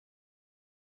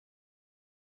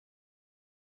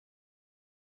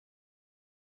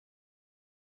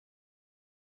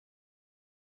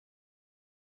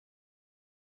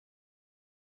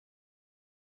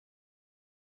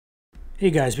Hey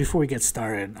guys, before we get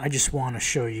started, I just want to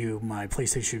show you my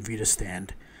PlayStation Vita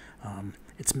Stand.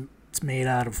 It's made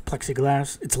out of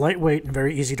plexiglass. It's lightweight and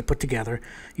very easy to put together.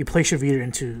 You place your Vita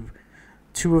into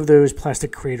two of those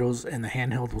plastic cradles and the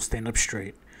handheld will stand up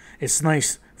straight. It's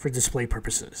nice for display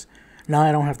purposes. Now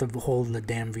I don't have to hold the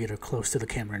damn Vita close to the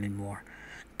camera anymore.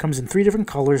 It comes in 3 different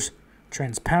colors: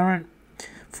 transparent,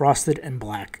 frosted, and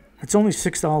black. It's only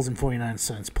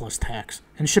 $6.49 plus tax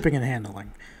and shipping and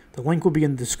handling. The link will be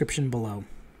in the description below.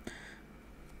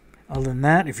 Other than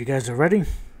that, if you guys are ready,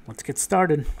 let's get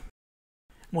started.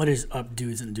 What is up,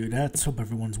 dudes and dudettes? Hope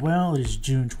everyone's well. It is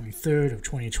June 23rd of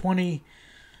 2020.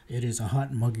 It is a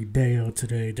hot, muggy day out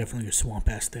today. Definitely a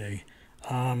swamp-ass day.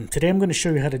 Today I'm going to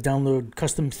show you how to download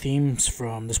custom themes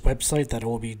from this website that I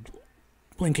will be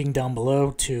linking down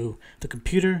below to the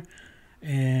computer.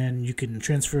 And you can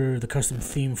transfer the custom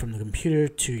theme from the computer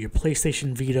to your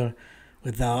PlayStation Vita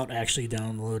without actually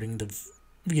downloading the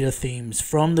Vita themes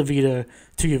from the Vita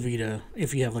to your Vita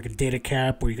if you have like a data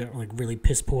cap or you got like really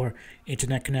piss poor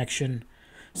internet connection.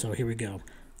 So here we go.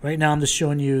 Right now I'm just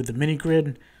showing you the mini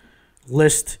grid,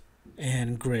 list,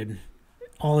 and grid.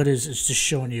 All it is just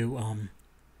showing you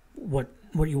what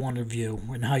you want to view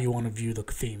and how you want to view the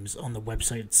themes on the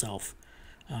website itself.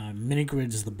 Mini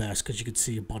grid is the best because you can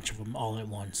see a bunch of them all at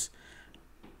once.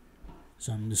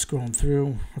 So I'm just scrolling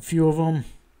through a few of them.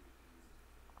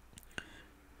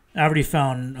 I already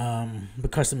found the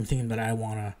custom theme that I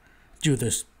want to do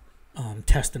this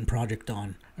test and project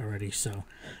on already. So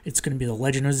it's going to be the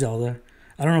Legend of Zelda.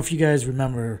 I don't know if you guys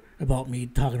remember about me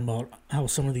talking about how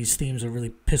some of these themes are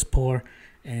really piss poor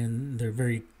and they're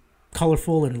very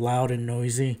colorful and loud and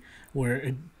noisy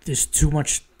where there's too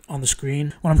much on the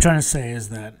screen. What I'm trying to say is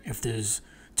that if there's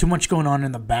too much going on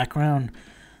in the background,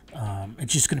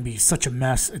 it's just going to be such a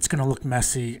mess. It's going to look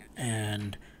messy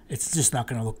and it's just not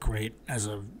going to look great as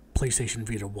a PlayStation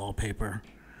Vita wallpaper.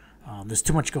 There's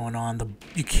too much going on.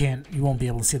 You won't be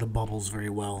able to see the bubbles very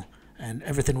well, and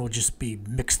everything will just be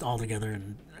mixed all together,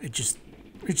 and it just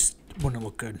wouldn't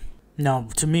look good. Now,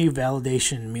 to me,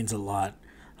 validation means a lot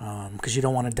because you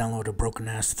don't want to download a broken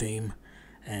ass theme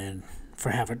and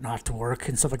have it not to work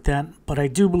and stuff like that. But I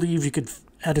do believe you could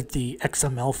edit the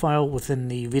XML file within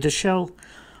the Vita shell.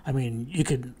 I mean, you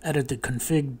could edit the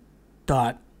config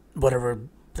dot whatever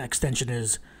the extension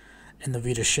is in the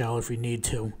Vita shell if you need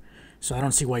to. So I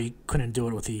don't see why you couldn't do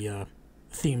it with the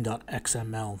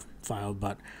theme.xml file,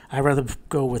 but I'd rather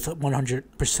go with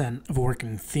 100% of a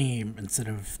working theme instead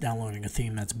of downloading a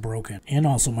theme that's broken. And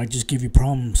also might just give you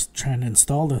problems trying to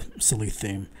install the silly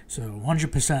theme. So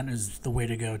 100% is the way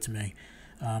to go to me.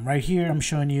 Right here I'm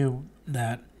showing you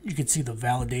that you can see the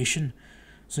validation,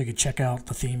 so you can check out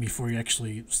the theme before you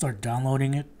actually start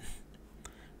downloading it.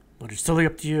 But it's totally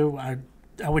up to you.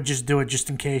 I would just do it just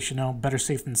in case, you know, better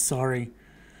safe than sorry.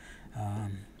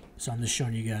 So I'm just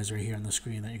showing you guys right here on the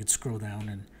screen that you could scroll down,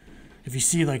 and if you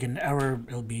see like an error,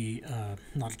 it'll be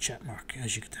not a chat mark,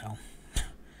 as you can tell.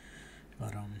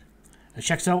 But it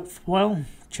checks out well,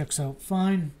 checks out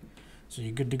fine, so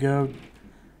you're good to go.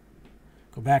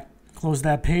 Go back, close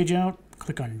that page out,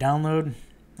 click on download.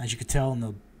 As you can tell in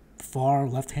the far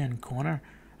left hand corner,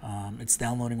 it's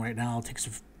downloading right now. It takes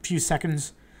a few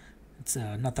seconds. It's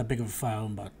not that big of a file,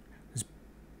 but there's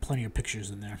plenty of pictures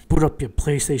in there. Boot up your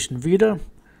PlayStation Vita,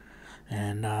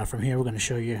 and from here we're going to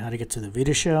show you how to get to the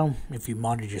Vita shell if you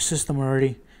modded your system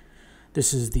already.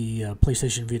 This is the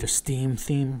PlayStation Vita Steam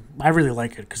theme. I really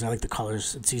like it because I like the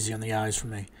colors. It's easy on the eyes for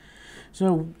me.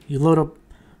 So you load up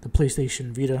the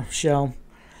PlayStation Vita shell,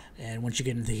 and once you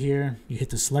get into here, you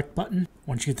hit the select button.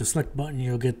 Once you hit the select button,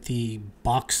 you'll get the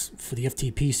box for the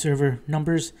FTP server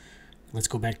numbers. Let's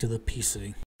go back to the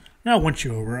PC. Now, once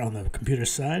you're over on the computer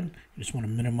side, you just want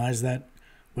to minimize that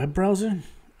web browser,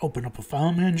 open up a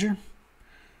file manager,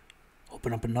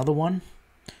 open up another one.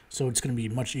 So it's going to be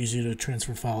much easier to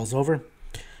transfer files over.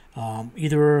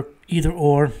 Either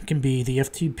or can be the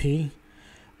FTP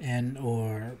and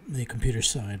or the computer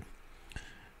side.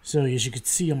 So as you can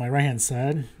see on my right hand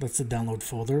side, that's the download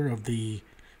folder of the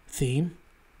theme.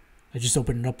 I just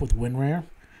opened it up with WinRAR.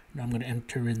 Now I'm going to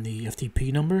enter in the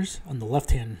FTP numbers on the left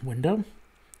hand window.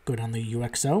 Go down the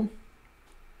UXO,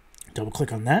 double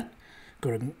click on that,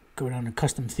 go down to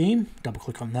custom theme, double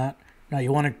click on that. Now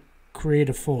you want to create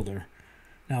a folder.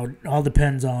 Now it all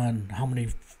depends on how many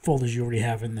folders you already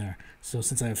have in there. So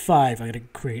since I have 5, I got to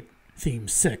create theme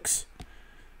 6.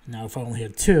 Now if I only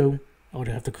had 2, I would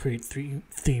have to create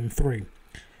theme 3.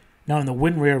 Now in the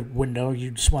WinRAR window, you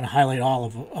just want to highlight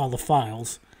all the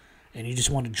files, and you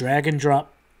just want to drag and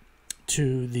drop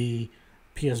to the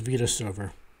PS Vita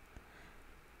server.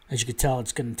 As you can tell,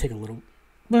 it's going to take a little,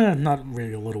 well, not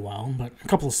really a little while, but a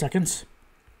couple of seconds.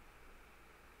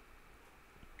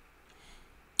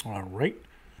 All right.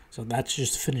 So that's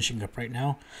just finishing up right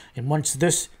now. And once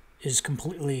this is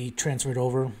completely transferred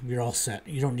over, you're all set.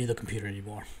 You don't need the computer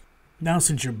anymore. Now,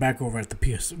 since you're back over at the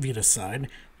PS Vita side,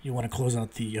 you want to close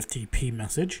out the FTP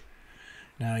message.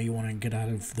 Now you want to get out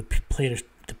of the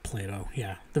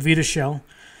the Vita shell.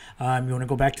 You want to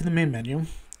go back to the main menu. You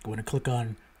want to click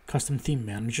on Custom Theme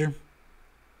Manager.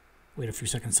 Wait a few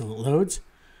seconds till it loads.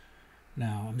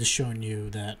 Now I'm just showing you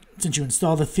that since you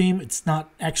install the theme, it's not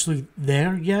actually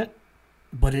there yet,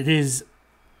 but it is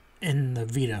in the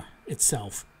Vita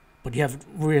itself. But you haven't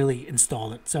really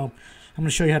installed it. So I'm going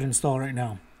to show you how to install it right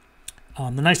now.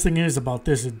 The nice thing is about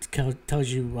this, it tells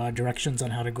you directions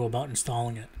on how to go about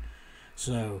installing it.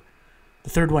 So the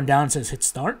third one down says hit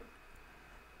start.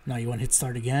 Now you want to hit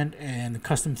start again, and the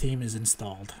custom theme is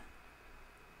installed.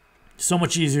 So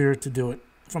much easier to do it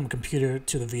from a computer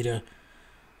to the Vita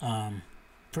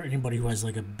for anybody who has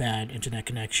like a bad internet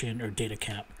connection or data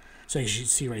cap. So you should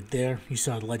see right there, you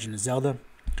saw the Legend of Zelda.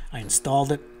 I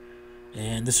installed it,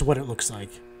 and this is what it looks like.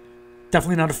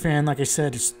 Definitely not a fan. Like I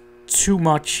said, it's too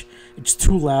much. It's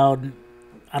too loud.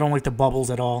 I don't like the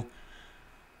bubbles at all.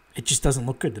 It just doesn't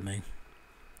look good to me.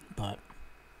 But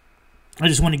I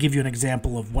just want to give you an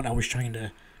example of what I was trying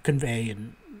to convey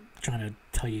and trying to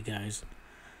tell you guys.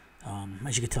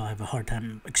 As you can tell, I have a hard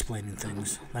time explaining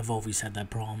things. I've always had that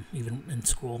problem, even in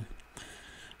school.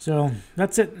 So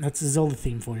that's it. That's the Zelda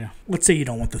theme for you. Let's say you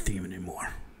don't want the theme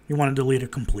anymore. You want to delete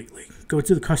it completely. Go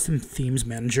to the Custom Themes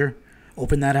Manager.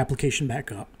 Open that application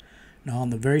back up. Now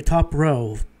on the very top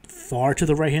row, far to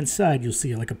the right hand side, you'll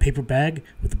see like a paper bag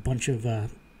with a bunch of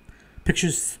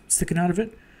pictures sticking out of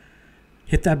it.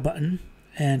 Hit that button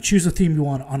and choose the theme you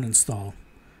want to uninstall.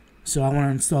 So I want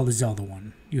to install the Zelda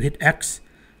one. You hit X,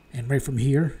 and right from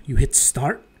here you hit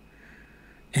start,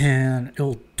 and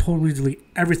it'll totally delete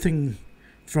everything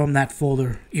from that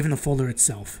folder, even the folder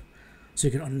itself. So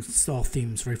you can uninstall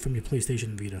themes right from your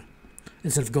PlayStation Vita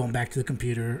instead of going back to the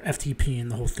computer, FTPing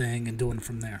the whole thing, and doing it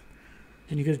from there.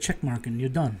 And you get a check mark and you're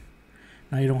done.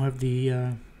 Now you don't have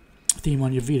the theme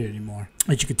on your Vita anymore.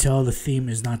 As you can tell, the theme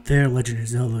is not there. Legend of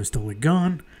Zelda is totally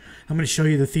gone. I'm going to show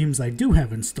you the themes I do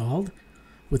have installed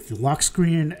with the lock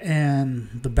screen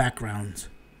and the background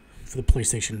for the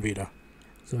PlayStation Vita.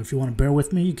 So if you want to bear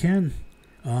with me, you can.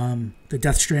 The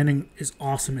Death Stranding is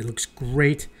awesome. It looks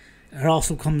great. It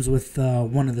also comes with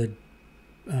one of the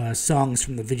songs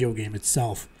from the video game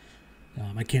itself.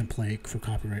 I can't play it for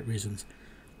copyright reasons.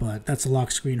 But that's a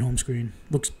lock screen, home screen.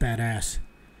 Looks badass.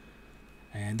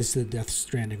 And this is the Death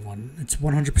Stranding one. It's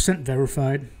 100%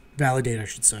 verified. Validated, I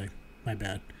should say. My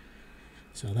bad.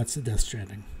 So that's the Death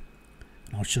Stranding.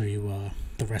 And I'll show you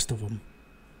the rest of them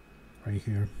right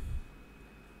here.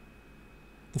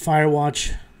 The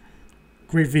Firewatch.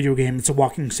 Great video game. It's a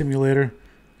walking simulator.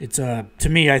 It's to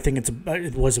me, I think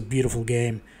it was a beautiful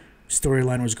game.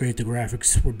 Storyline was great. The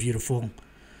graphics were beautiful.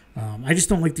 I just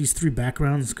don't like these three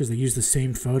backgrounds because they use the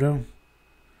same photo.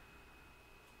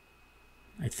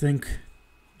 I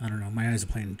don't know, my eyes are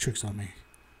playing tricks on me.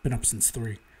 Been up since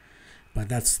 3. But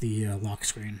that's the lock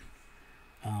screen.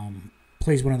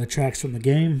 Plays one of the tracks from the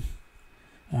game.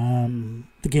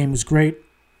 The game was great.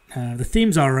 The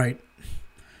theme's alright.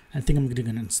 I think I'm going to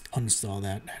uninstall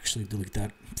that, actually delete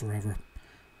that forever.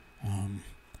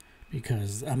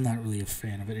 Because I'm not really a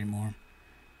fan of it anymore.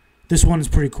 This one is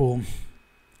pretty cool.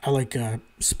 I like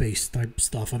space type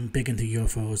stuff. I'm big into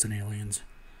UFOs and aliens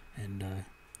and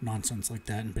nonsense like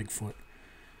that, and Bigfoot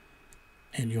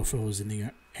and UFOs in the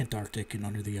Antarctic and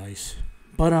under the ice.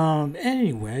 But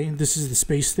anyway, this is the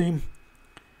space theme.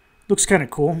 Looks kind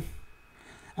of cool.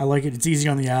 I like it. It's easy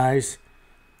on the eyes.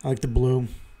 I like the blue.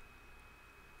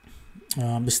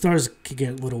 The stars could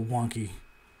get a little wonky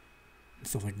and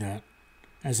stuff like that,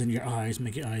 as in your eyes,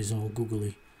 make your eyes all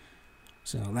googly.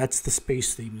 So that's the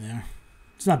space theme there.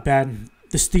 It's not bad.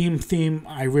 The Steam theme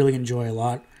I really enjoy a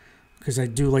lot because I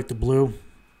do like the blue.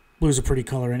 Blue's a pretty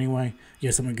color anyway.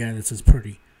 Yes, I'm a guy that says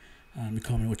pretty. You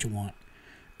call me what you want.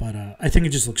 But I think it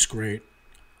just looks great.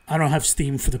 I don't have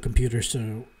Steam for the computer,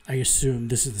 so I assume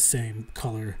this is the same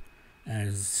color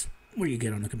as what you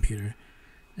get on the computer.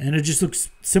 And it just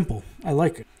looks simple. I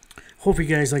like it. Hope you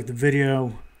guys like the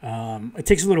video. It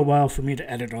takes a little while for me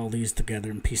to edit all these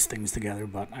together and piece things together,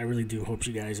 but I really do hope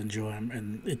you guys enjoy them,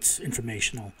 and it's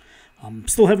informational. I'm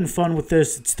still having fun with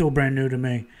this. It's still brand new to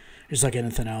me, just like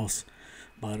anything else.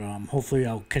 But hopefully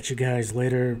I'll catch you guys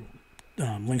later.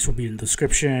 Links will be in the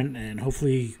description, and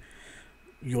hopefully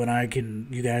you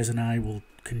guys and I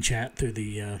can chat through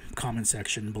the comment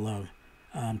section below.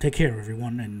 Take care,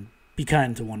 everyone, and be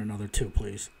kind to one another too,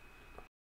 please.